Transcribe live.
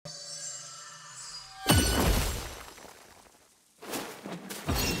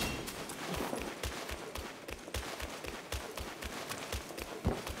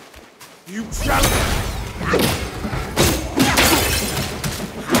You challenge!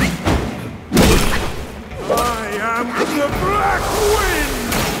 I am the Black Wind!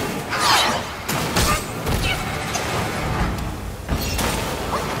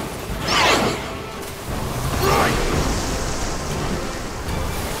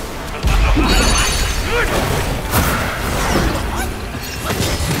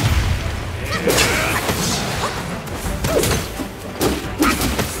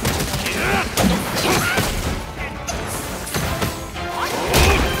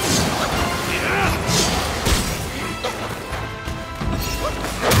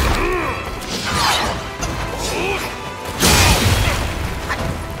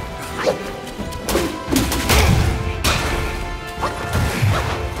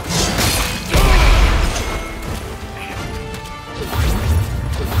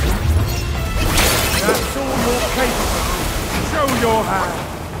 Show your hand.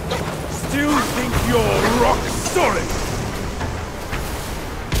 Still think you're rock solid?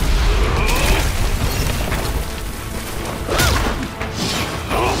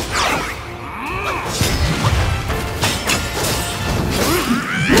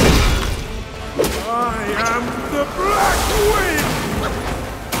 I am the Black Wind!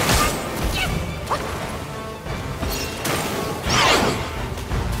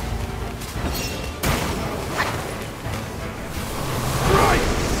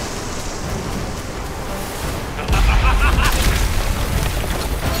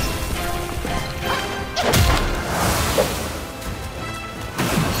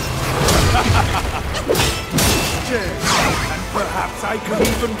 And perhaps I can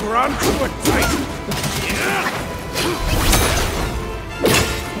even grant you a title!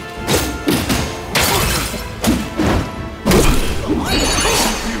 I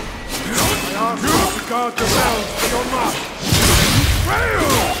ask you to guard the bells for your mark!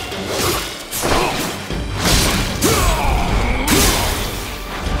 Fail!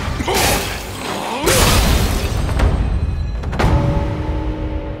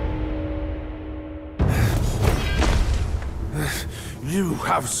 You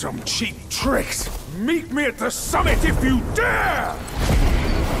have some cheap tricks! Meet me at the summit if you dare!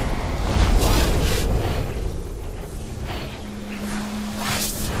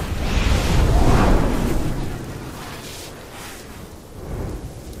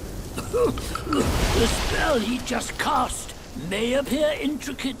 The spell he just cast may appear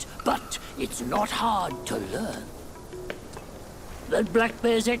intricate, but it's not hard to learn. That Black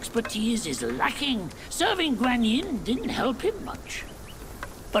Bear's expertise is lacking. Serving Guan Yin didn't help him much.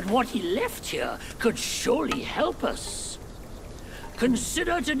 But what he left here could surely help us.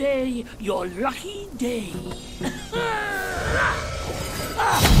 Consider today your lucky day.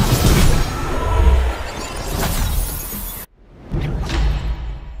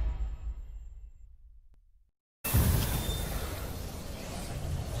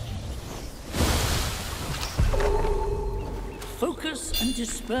 Focus and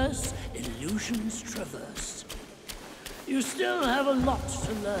disperse, illusions traverse. You still have a lot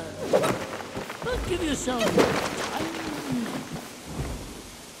to learn, but give yourself time